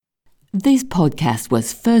This podcast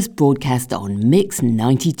was first broadcast on Mix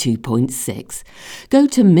 92.6. Go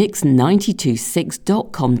to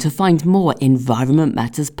mix926.com to find more Environment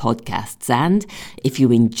Matters podcasts and, if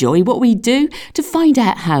you enjoy what we do, to find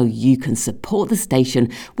out how you can support the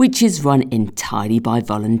station, which is run entirely by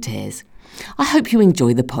volunteers. I hope you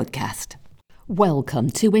enjoy the podcast.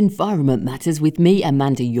 Welcome to Environment Matters with me,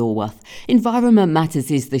 Amanda Yorworth. Environment Matters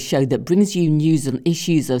is the show that brings you news on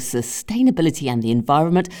issues of sustainability and the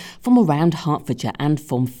environment from around Hertfordshire and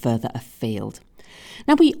from further afield.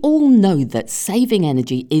 Now, we all know that saving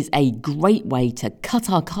energy is a great way to cut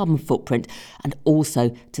our carbon footprint and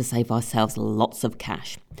also to save ourselves lots of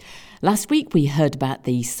cash. Last week, we heard about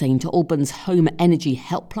the St Albans Home Energy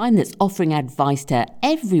Helpline that's offering advice to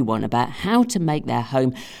everyone about how to make their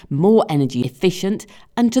home more energy efficient.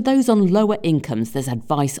 And to those on lower incomes, there's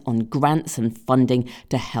advice on grants and funding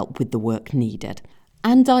to help with the work needed.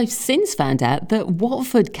 And I've since found out that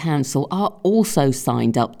Watford Council are also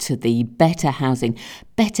signed up to the Better Housing,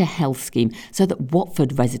 Better Health scheme so that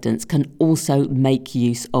Watford residents can also make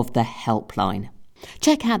use of the helpline.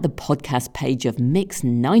 Check out the podcast page of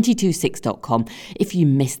mix926.com if you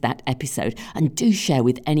missed that episode, and do share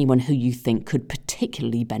with anyone who you think could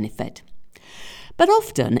particularly benefit. But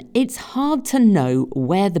often it's hard to know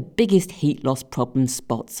where the biggest heat loss problem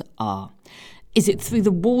spots are. Is it through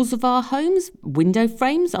the walls of our homes, window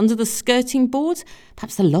frames, under the skirting boards,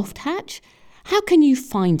 perhaps the loft hatch? How can you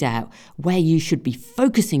find out where you should be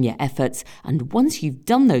focusing your efforts, and once you've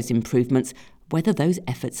done those improvements, whether those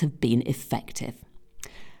efforts have been effective?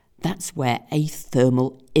 That's where a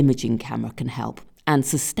thermal imaging camera can help. And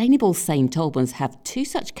Sustainable St Albans have 2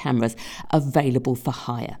 such cameras available for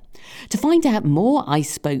hire. To find out more, I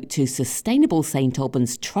spoke to Sustainable St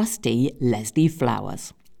Albans trustee Leslie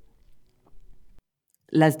Flowers.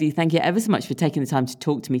 Leslie, thank you ever so much for taking the time to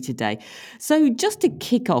talk to me today. So just to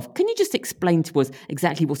kick off, can you just explain to us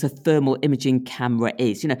exactly what a thermal imaging camera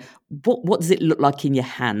is? What does it look like in your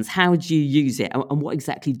hands? How do you use it? And what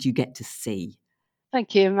exactly do you get to see?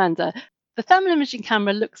 Thank you, Amanda. The thermal imaging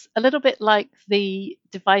camera looks a little bit like the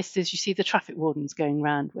devices you see the traffic wardens going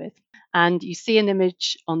around with. And you see an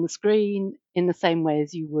image on the screen in the same way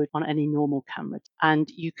as you would on any normal camera. And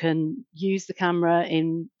you can use the camera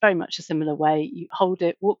in very much a similar way. You hold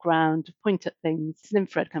it, walk around, point at things. It's an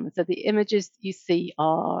infrared camera. So the images you see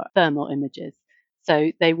are thermal images.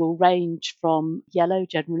 So they will range from yellow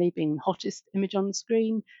generally being the hottest image on the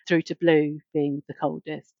screen through to blue being the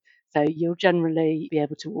coldest. So you'll generally be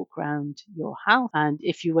able to walk around your house. And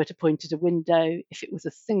if you were to point at a window, if it was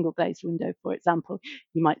a single glazed window, for example,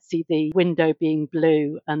 you might see the window being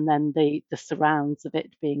blue and then the surrounds of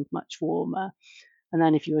it being much warmer. And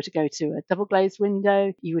then if you were to go to a double glazed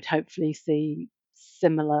window, you would hopefully see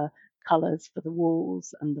similar colours for the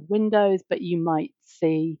walls and the windows, but you might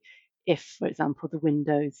see if, for example, the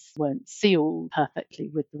windows weren't sealed perfectly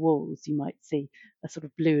with the walls, you might see a sort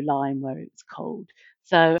of blue line where it's cold.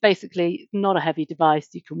 So basically, not a heavy device.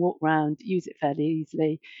 You can walk around, use it fairly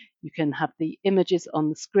easily. You can have the images on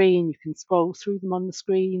the screen. You can scroll through them on the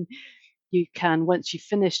screen. You can, once you've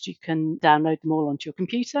finished, you can download them all onto your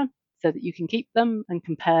computer so that you can keep them and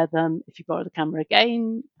compare them if you borrow the camera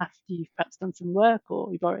again after you've perhaps done some work,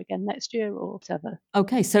 or you borrow it again next year or whatever.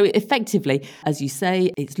 Okay, so effectively, as you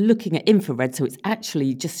say, it's looking at infrared, so it's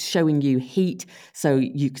actually just showing you heat. So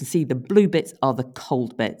you can see the blue bits are the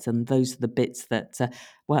cold bits, and those are the bits that,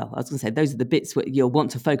 those are the bits that you'll want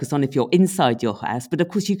to focus on if you're inside your house. But of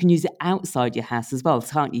course, you can use it outside your house as well,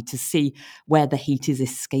 can't you, to see where the heat is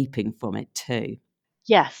escaping from it too.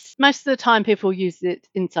 Yes, most of the time people use it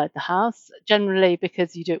inside the house, generally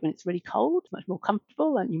because you do it when it's really cold, much more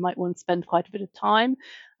comfortable, and you might want to spend quite a bit of time.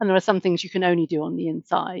 And there are some things you can only do on the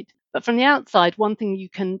inside. But from the outside, one thing you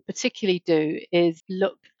can particularly do is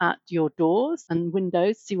look at your doors and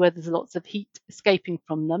windows, see where there's lots of heat escaping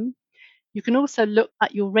from them. You can also look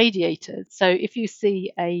at your radiators. So if you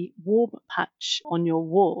see a warm patch on your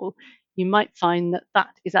wall, you might find that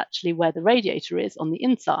that is actually where the radiator is on the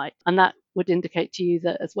inside. And that would indicate to you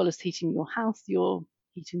that as well as heating your house, you're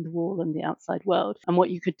heating the wall and the outside world. And what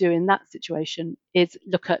you could do in that situation is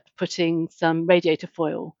look at putting some radiator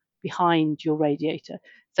foil behind your radiator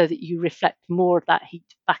so that you reflect more of that heat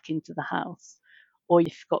back into the house. Or if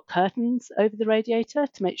you've got curtains over the radiator,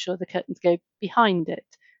 to make sure the curtains go behind it,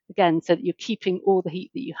 again, so that you're keeping all the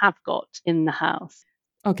heat that you have got in the house.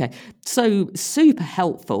 Okay, so super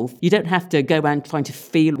helpful. You don't have to go around trying to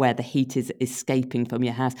feel where the heat is escaping from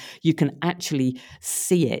your house. You can actually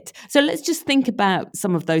see it. So let's just think about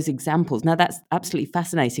some of those examples. Now, that's absolutely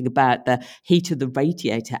fascinating about the heat of the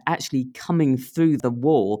radiator actually coming through the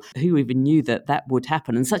wall. Who even knew that that would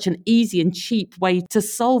happen? And such an easy and cheap way to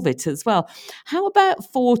solve it as well. How about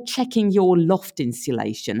for checking your loft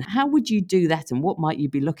insulation? How would you do that and what might you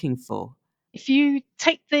be looking for? If you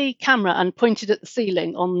take the camera and point it at the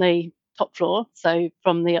ceiling on the top floor, so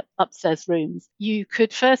from the upstairs rooms, you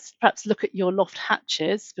could first perhaps look at your loft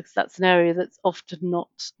hatches, because that's an area that's often not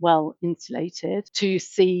well insulated, to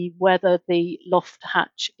see whether the loft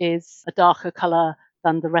hatch is a darker colour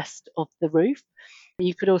than the rest of the roof.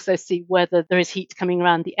 You could also see whether there is heat coming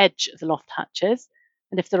around the edge of the loft hatches.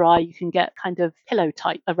 And if there are, you can get kind of pillow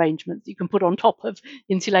type arrangements you can put on top of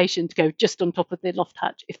insulation to go just on top of the loft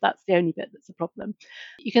hatch if that's the only bit that's a problem.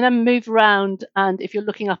 You can then move around, and if you're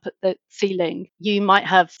looking up at the ceiling, you might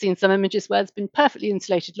have seen some images where there's been perfectly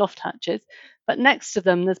insulated loft hatches, but next to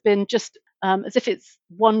them there's been just as if it's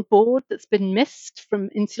one board that's been missed from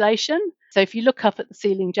insulation. So if you look up at the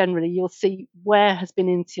ceiling generally, you'll see where has been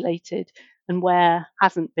insulated and where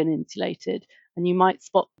hasn't been insulated. And you might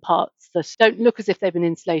spot parts that don't look as if they've been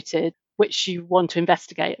insulated, which you want to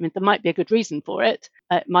investigate. I mean, there might be a good reason for it.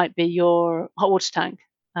 It might be your hot water tank,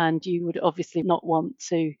 and you would obviously not want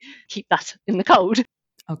to keep that in the cold.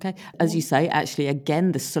 Okay. As you say, actually,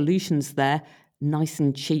 again, the solution's there. Nice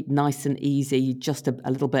and cheap, nice and easy, just a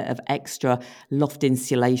little bit of extra loft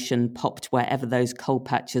insulation popped wherever those cold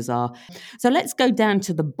patches are. So let's go down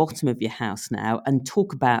to the bottom of your house now and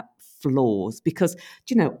talk about floors because,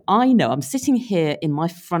 I know I'm sitting here in my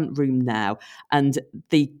front room now and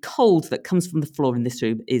the cold that comes from the floor in this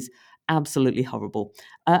room is absolutely horrible.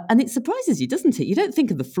 And it surprises you, doesn't it? You don't think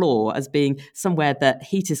of the floor as being somewhere that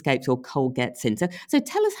heat escapes or cold gets in. So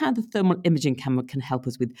tell us how the thermal imaging camera can help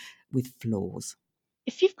us with floors.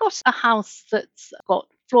 If you've got a house that's got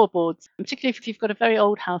floorboards, particularly if you've got a very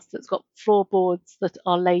old house that's got floorboards that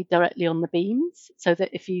are laid directly on the beams, so that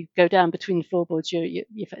if you go down between the floorboards, you're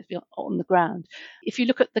effectively on the ground. If you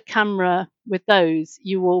look at the camera with those,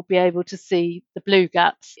 you will be able to see the blue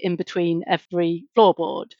gaps in between every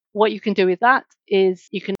floorboard. What you can do with that is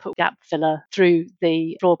you can put gap filler through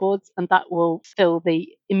the floorboards, and that will fill the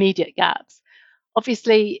immediate gaps.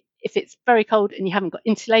 Obviously, if it's very cold and you haven't got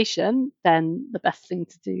insulation, then the best thing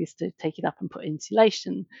to do is to take it up and put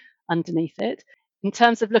insulation underneath it. In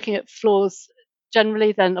terms of looking at floors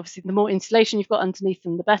generally, then obviously the more insulation you've got underneath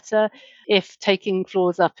them, the better. If taking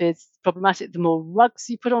floors up is problematic, the more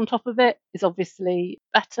rugs you put on top of it is obviously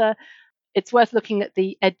better. It's worth looking at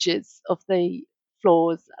the edges of the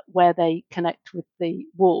floors where they connect with the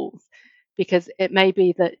walls, because it may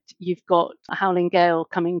be that you've got a howling gale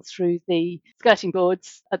coming through the skirting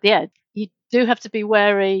boards at the edge. You do have to be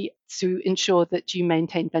wary to ensure that you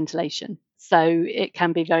maintain ventilation. So it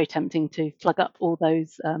can be very tempting to plug up all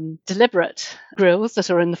those deliberate grills that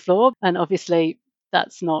are in the floor. And obviously,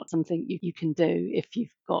 that's not something you can do if you've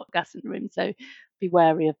got gas in the room. So be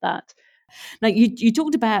wary of that. Now, you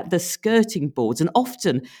talked about the skirting boards, and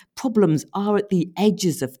often problems are at the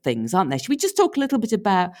edges of things, aren't they? Should we just talk a little bit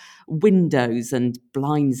about windows and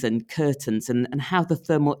blinds and curtains and how the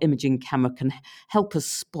thermal imaging camera can help us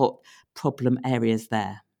spot problem areas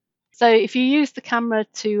there? So if you use the camera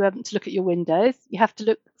to look at your windows, you have to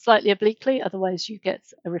look slightly obliquely, otherwise you get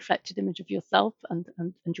a reflected image of yourself and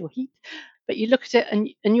your heat. But you look at it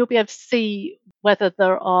and you'll be able to see whether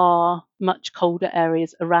there are much colder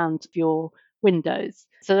areas around your windows.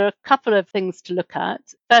 So there are a couple of things to look at.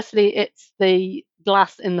 Firstly, it's the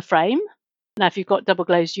glass in the frame. Now, if you've got double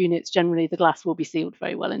glazed units, generally the glass will be sealed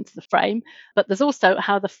very well into the frame. But there's also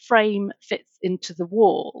how the frame fits into the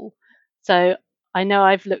wall. So I know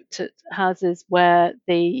I've looked at houses where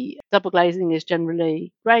the double glazing is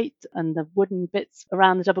generally great and the wooden bits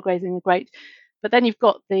around the double glazing are great. But then you've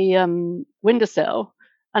got the windowsill.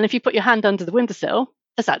 And if you put your hand under the windowsill,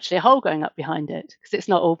 there's actually a hole going up behind it because it's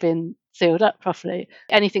not all been sealed up properly.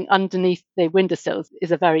 Anything underneath the windowsills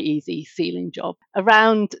is a very easy sealing job.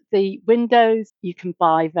 Around the windows, you can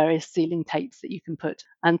buy various sealing tapes that you can put.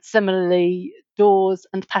 And similarly, doors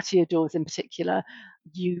and patio doors in particular,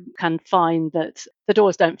 you can find that the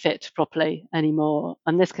doors don't fit properly anymore.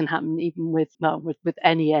 And this can happen even with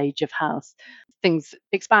any age of house. Things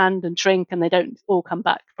expand and shrink and they don't all come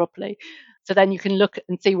back properly. So then you can look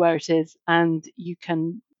and see where it is, and you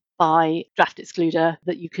can buy draft excluder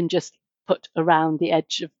that you can just put around the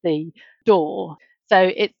edge of the door.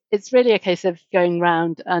 So it's really a case of going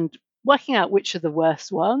round and working out which are the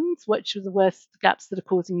worst ones, which are the worst gaps that are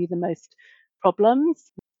causing you the most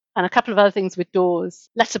problems. And a couple of other things with doors.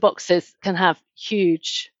 Letterboxes can have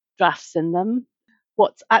huge drafts in them.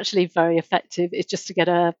 What's actually very effective is just to get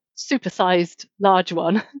a supersized large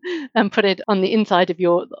one and put it on the inside of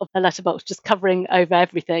a letterbox, just covering over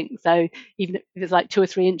everything. So even if it's like 2 or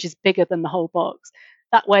 3 inches bigger than the whole box,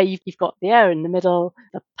 that way you've got the air in the middle.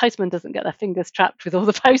 The postman doesn't get their fingers trapped with all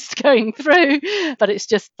the post going through, but it's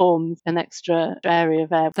just forms an extra area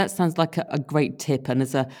of air. That sounds like a great tip. And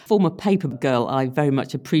as a former paper girl, I very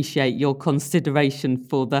much appreciate your consideration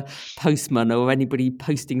for the postman or anybody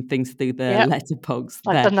posting things through their letterbox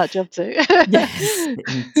there. I've done that job too. Yes,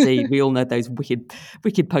 indeed. We all know those wicked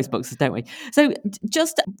postboxes, don't we? So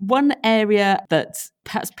just one area that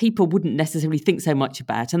perhaps people wouldn't necessarily think so much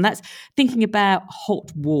about, and that's thinking about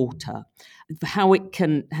hot water, how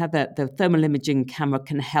the thermal imaging camera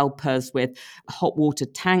can help us with hot water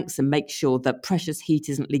tanks and make sure that precious heat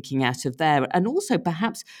isn't leaking out of there, and also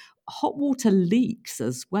perhaps hot water leaks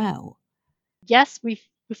as well. Yes, we've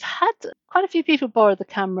had quite a few people borrow the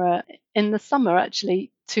camera in the summer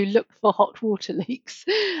actually to look for hot water leaks.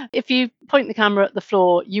 If you point the camera at the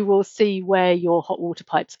floor, you will see where your hot water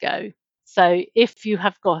pipes go. So if you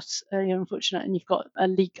have got, you're unfortunate and you've got a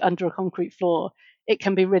leak under a concrete floor, it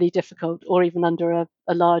can be really difficult, or even under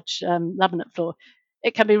a large laminate floor,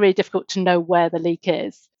 it can be really difficult to know where the leak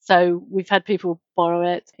is. So we've had people borrow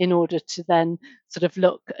it in order to then sort of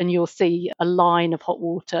look, and you'll see a line of hot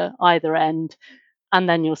water either end, and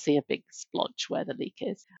then you'll see a big splodge where the leak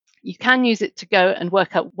is. You can use it to go and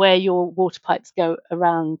work out where your water pipes go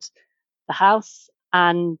around the house,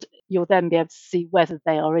 and you'll then be able to see whether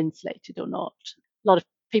they are insulated or not. A lot of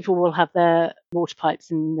people will have their water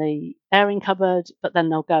pipes in the airing cupboard, but then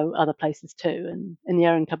they'll go other places too. And in the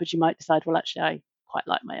airing cupboard, you might decide, well, actually, I quite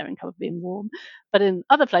like my airing cupboard being warm. But in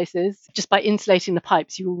other places, just by insulating the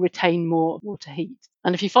pipes, you will retain more water heat.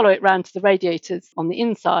 And if you follow it round to the radiators on the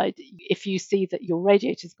inside, if you see that your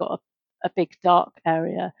radiator's got a big dark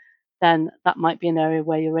area, then that might be an area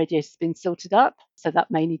where your radiator's been silted up, so that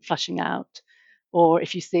may need flushing out. Or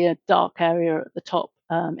if you see a dark area at the top,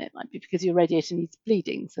 it might be because your radiator needs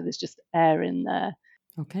bleeding, so there's just air in there.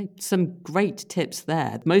 Okay, some great tips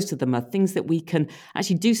there. Most of them are things that we can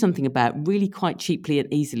actually do something about really quite cheaply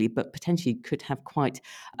and easily, but potentially could have quite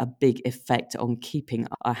a big effect on keeping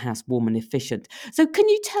our house warm and efficient. So can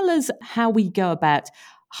you tell us how we go about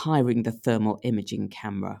hiring the thermal imaging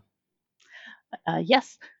camera?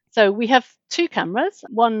 Yes. So we have two cameras,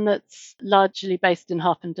 one that's largely based in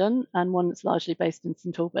Harpenden and one that's largely based in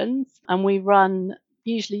St Albans. And we run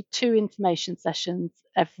usually 2 information sessions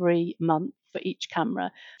every month for each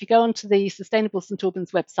camera. If you go onto the Sustainable St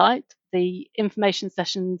Albans website, the information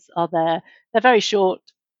sessions are there. They're very short,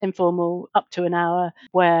 informal, up to an hour,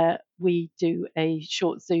 where we do a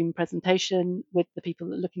short Zoom presentation with the people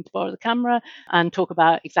that are looking to borrow the camera and talk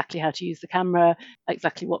about exactly how to use the camera,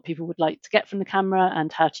 exactly what people would like to get from the camera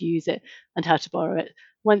and how to use it and how to borrow it.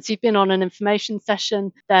 Once you've been on an information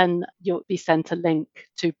session, then you'll be sent a link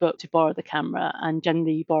to book to borrow the camera, and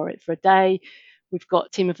generally you borrow it for a day. We've got a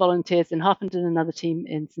team of volunteers in Harpenden, another team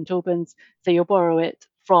in St Albans, so you'll borrow it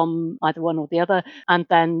from either one or the other and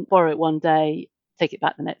then borrow it one day, take it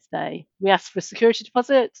back the next day. We ask for a security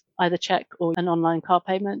deposit, either cheque or an online card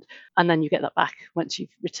payment, and then you get that back once you've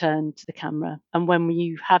returned the camera. And when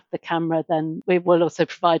you have the camera, then we will also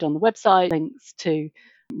provide on the website links to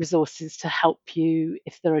resources to help you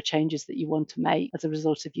if there are changes that you want to make as a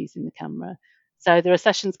result of using the camera. So there are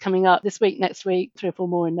sessions coming up this week, next week, 3 or 4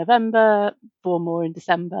 more in November, 4 more in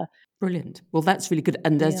December. Brilliant. Well, that's really good.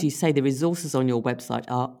 And as you say, the resources on your website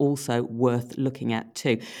are also worth looking at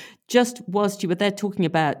too. Just whilst you were there talking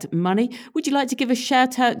about money, would you like to give a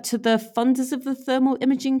shout out to the funders of the thermal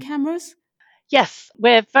imaging cameras? Yes,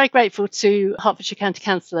 we're very grateful to Hertfordshire County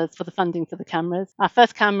Councillors for the funding for the cameras. Our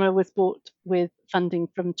first camera was bought with funding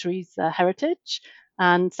from Theresa Heritage,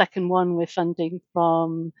 and second one with funding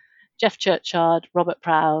from Jeff Churchard, Robert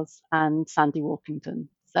Prowse and Sandy Walkington.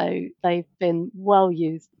 So they've been well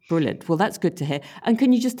used. Brilliant. Well, that's good to hear. And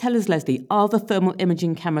can you just tell us, Leslie, are the thermal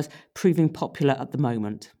imaging cameras proving popular at the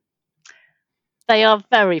moment? They are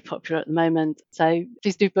very popular at the moment, so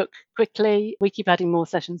please do book quickly. We keep adding more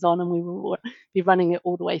sessions on and we will be running it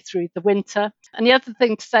all the way through the winter. And the other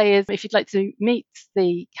thing to say is if you'd like to meet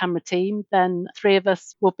the camera team, then 3 of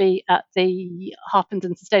us will be at the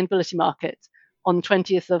Harpenden Sustainability Market on the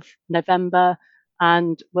 20th of November,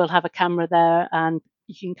 and we'll have a camera there and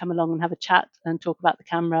you can come along and have a chat and talk about the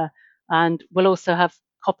camera. And we'll also have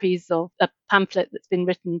copies of a pamphlet that's been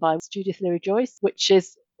written by Judith Leary-Joyce, which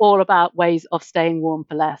is all about ways of staying warm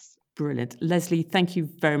for less. Brilliant. Leslie, thank you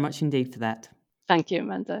very much indeed for that. Thank you,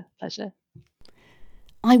 Amanda. Pleasure.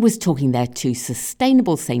 I was talking there to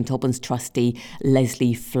Sustainable St Albans trustee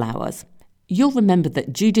Leslie Flowers. You'll remember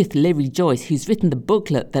that Judith Leary-Joyce, who's written the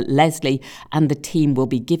booklet that Leslie and the team will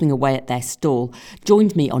be giving away at their stall,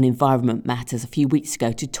 joined me on Environment Matters a few weeks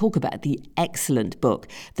ago to talk about the excellent book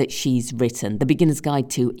that she's written, The Beginner's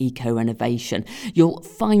Guide to Eco-Renovation. You'll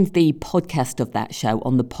find the podcast of that show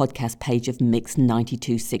on the podcast page of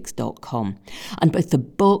mix926.com. And both the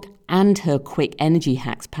book and her Quick Energy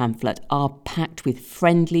Hacks pamphlet are packed with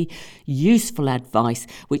friendly, useful advice,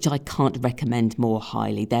 which I can't recommend more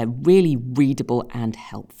highly. They're really readable and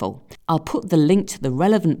helpful. I'll put the link to the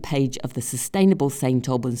relevant page of the Sustainable St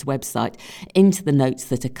Albans website into the notes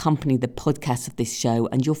that accompany the podcast of this show,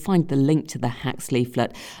 and you'll find the link to the Hacks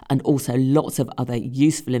leaflet and also lots of other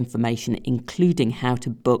useful information, including how to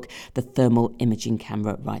book the thermal imaging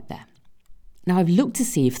camera right there. Now, I've looked to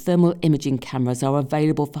see if thermal imaging cameras are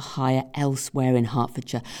available for hire elsewhere in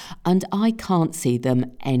Hertfordshire, and I can't see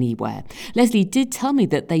them anywhere. Leslie did tell me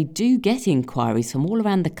that they do get inquiries from all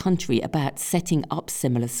around the country about setting up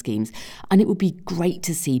similar schemes, and it would be great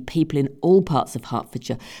to see people in all parts of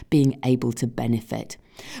Hertfordshire being able to benefit.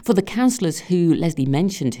 For the councillors who Leslie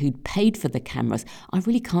mentioned who'd paid for the cameras, I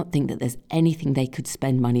really can't think that there's anything they could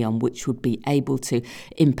spend money on which would be able to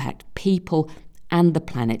impact people and the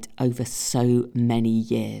planet over so many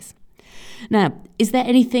years. Now, is there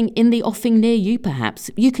anything in the offing near you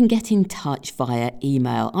perhaps? You can get in touch via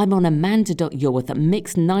email. I'm on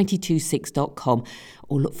amanda.yorworth@mix926.com,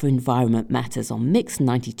 or look for Environment Matters on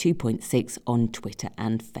Mix92.6 on Twitter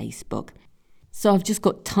and Facebook. So I've just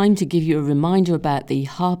got time to give you a reminder about the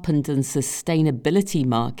Harpenden Sustainability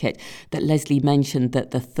Market that Leslie mentioned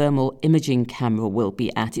that the thermal imaging camera will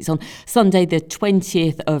be at. It's on Sunday the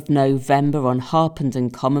 20th of November on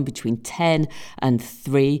Harpenden Common between 10 and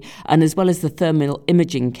 3. And as well as the thermal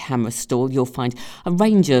imaging camera stall, you'll find a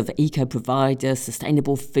range of eco-providers,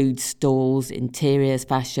 sustainable food stalls, interiors,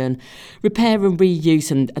 fashion, repair and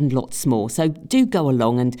reuse and lots more. So do go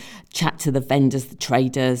along and chat to the vendors, the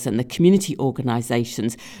traders and the community organisations.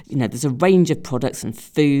 You know, there's a range of products and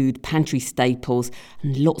food, pantry staples,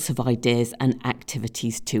 and lots of ideas and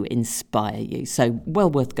activities to inspire you. So well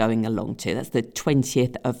worth going along to. That's the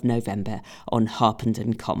 20th of November on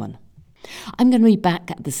Harpenden Common. I'm going to be back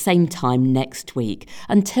at the same time next week.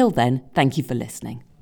 Until then, thank you for listening.